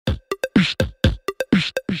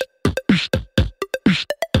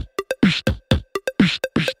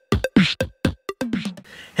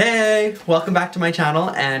Welcome back to my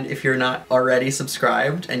channel, and if you're not already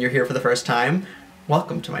subscribed and you're here for the first time,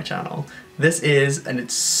 welcome to my channel. This is a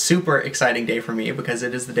super exciting day for me because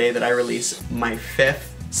it is the day that I release my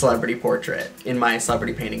 5th celebrity portrait in my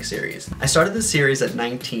celebrity painting series. I started this series at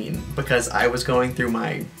 19 because I was going through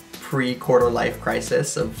my pre-quarter life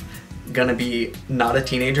crisis of gonna be not a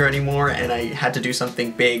teenager anymore, and I had to do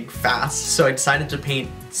something big fast, so I decided to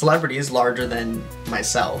paint celebrities larger than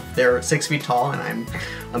myself. They're 6 feet tall and I'm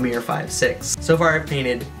a mere 5'6". So far I've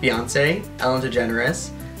painted Beyonce, Ellen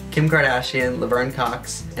DeGeneres, Kim Kardashian, Laverne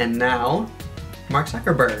Cox, and now Mark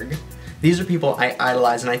Zuckerberg. These are people I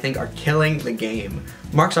idolize and I think are killing the game.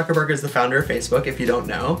 Mark Zuckerberg is the founder of Facebook, if you don't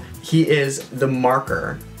know. He is the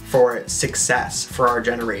marker for success for our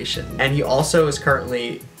generation. And he also is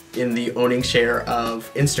currently in the owning share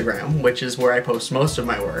of Instagram, which is where I post most of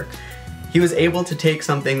my work. He was able to take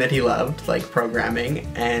something that he loved, like programming,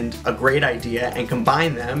 and a great idea, and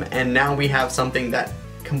combine them, and now we have something that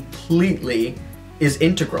completely is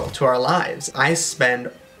integral to our lives. I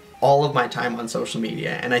spend all of my time on social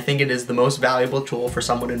media, and I think it is the most valuable tool for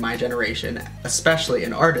someone in my generation, especially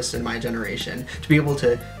an artist in my generation, to be able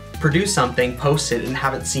to produce something, post it, and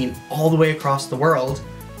have it seen all the way across the world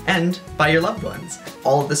and by your loved ones,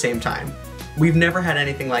 all at the same time. We've never had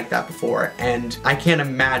anything like that before, and I can't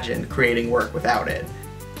imagine creating work without it.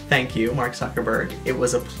 Thank you, Mark Zuckerberg. It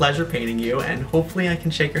was a pleasure painting you, and hopefully I can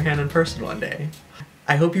shake your hand in person one day.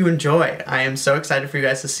 I hope you enjoy. I am so excited for you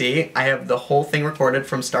guys to see. I have the whole thing recorded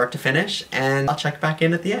from start to finish, and I'll check back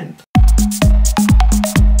in at the end.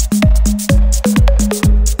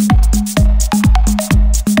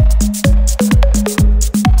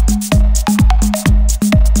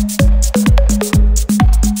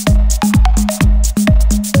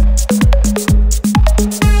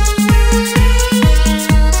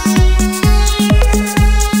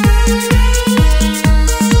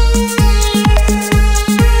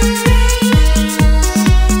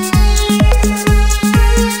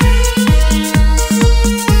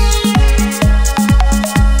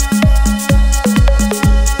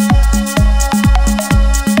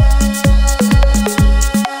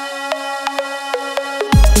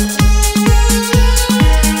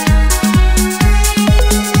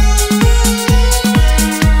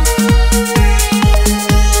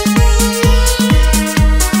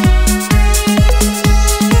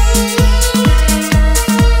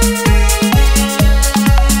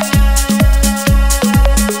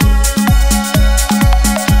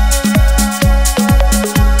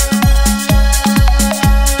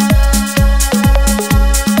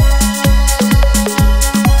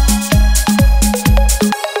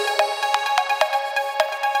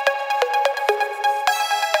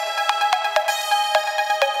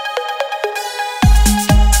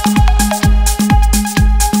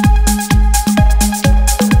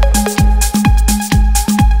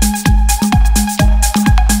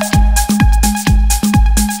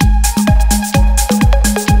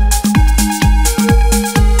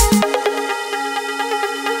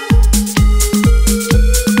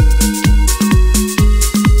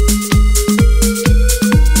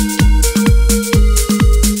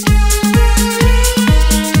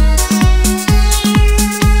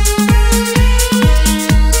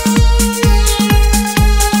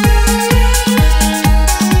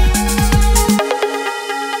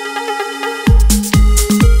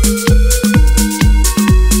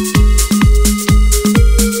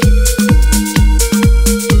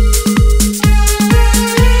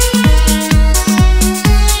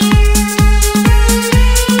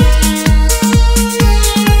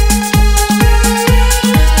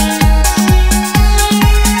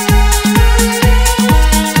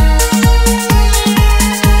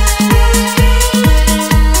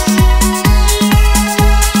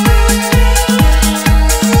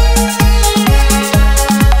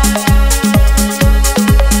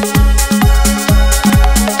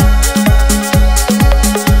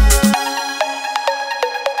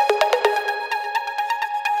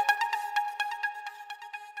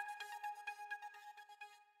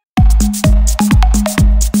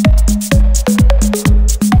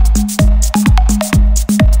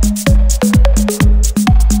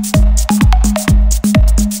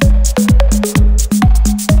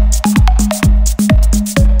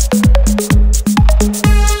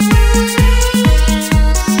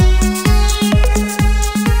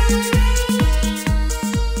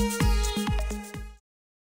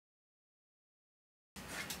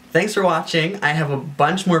 Thanks for watching. I have a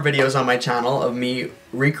bunch more videos on my channel of me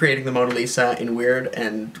recreating the Mona Lisa in weird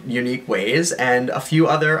and unique ways, and a few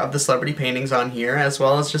other of the celebrity paintings on here, as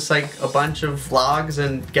well as just like a bunch of vlogs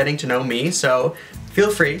and getting to know me. So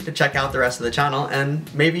feel free to check out the rest of the channel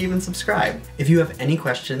and maybe even subscribe. If you have any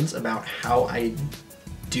questions about how I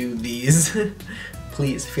do these,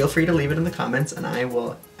 please feel free to leave it in the comments and I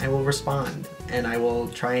will respond, and I will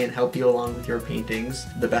try and help you along with your paintings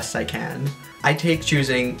the best I can. I take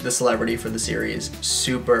choosing the celebrity for the series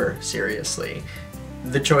super seriously.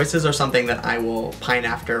 The choices are something that I will pine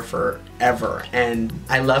after forever, and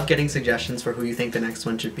I love getting suggestions for who you think the next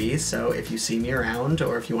one should be. So if you see me around,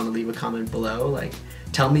 or if you want to leave a comment below, like,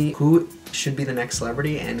 tell me who should be the next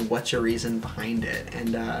celebrity and what's your reason behind it,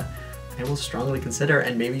 and I will strongly consider,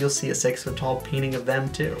 and maybe you'll see a 6-foot tall painting of them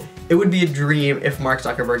too. It would be a dream if Mark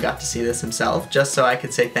Zuckerberg got to see this himself, just so I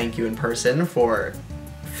could say thank you in person for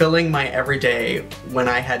filling my everyday when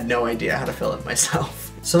I had no idea how to fill it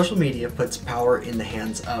myself. Social media puts power in the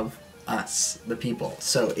hands of us, the people.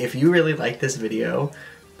 So if you really like this video,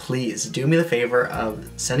 please do me the favor of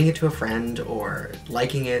sending it to a friend, or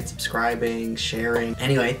liking it, subscribing, sharing.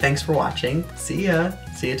 Anyway, thanks for watching. See ya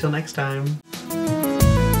till next time.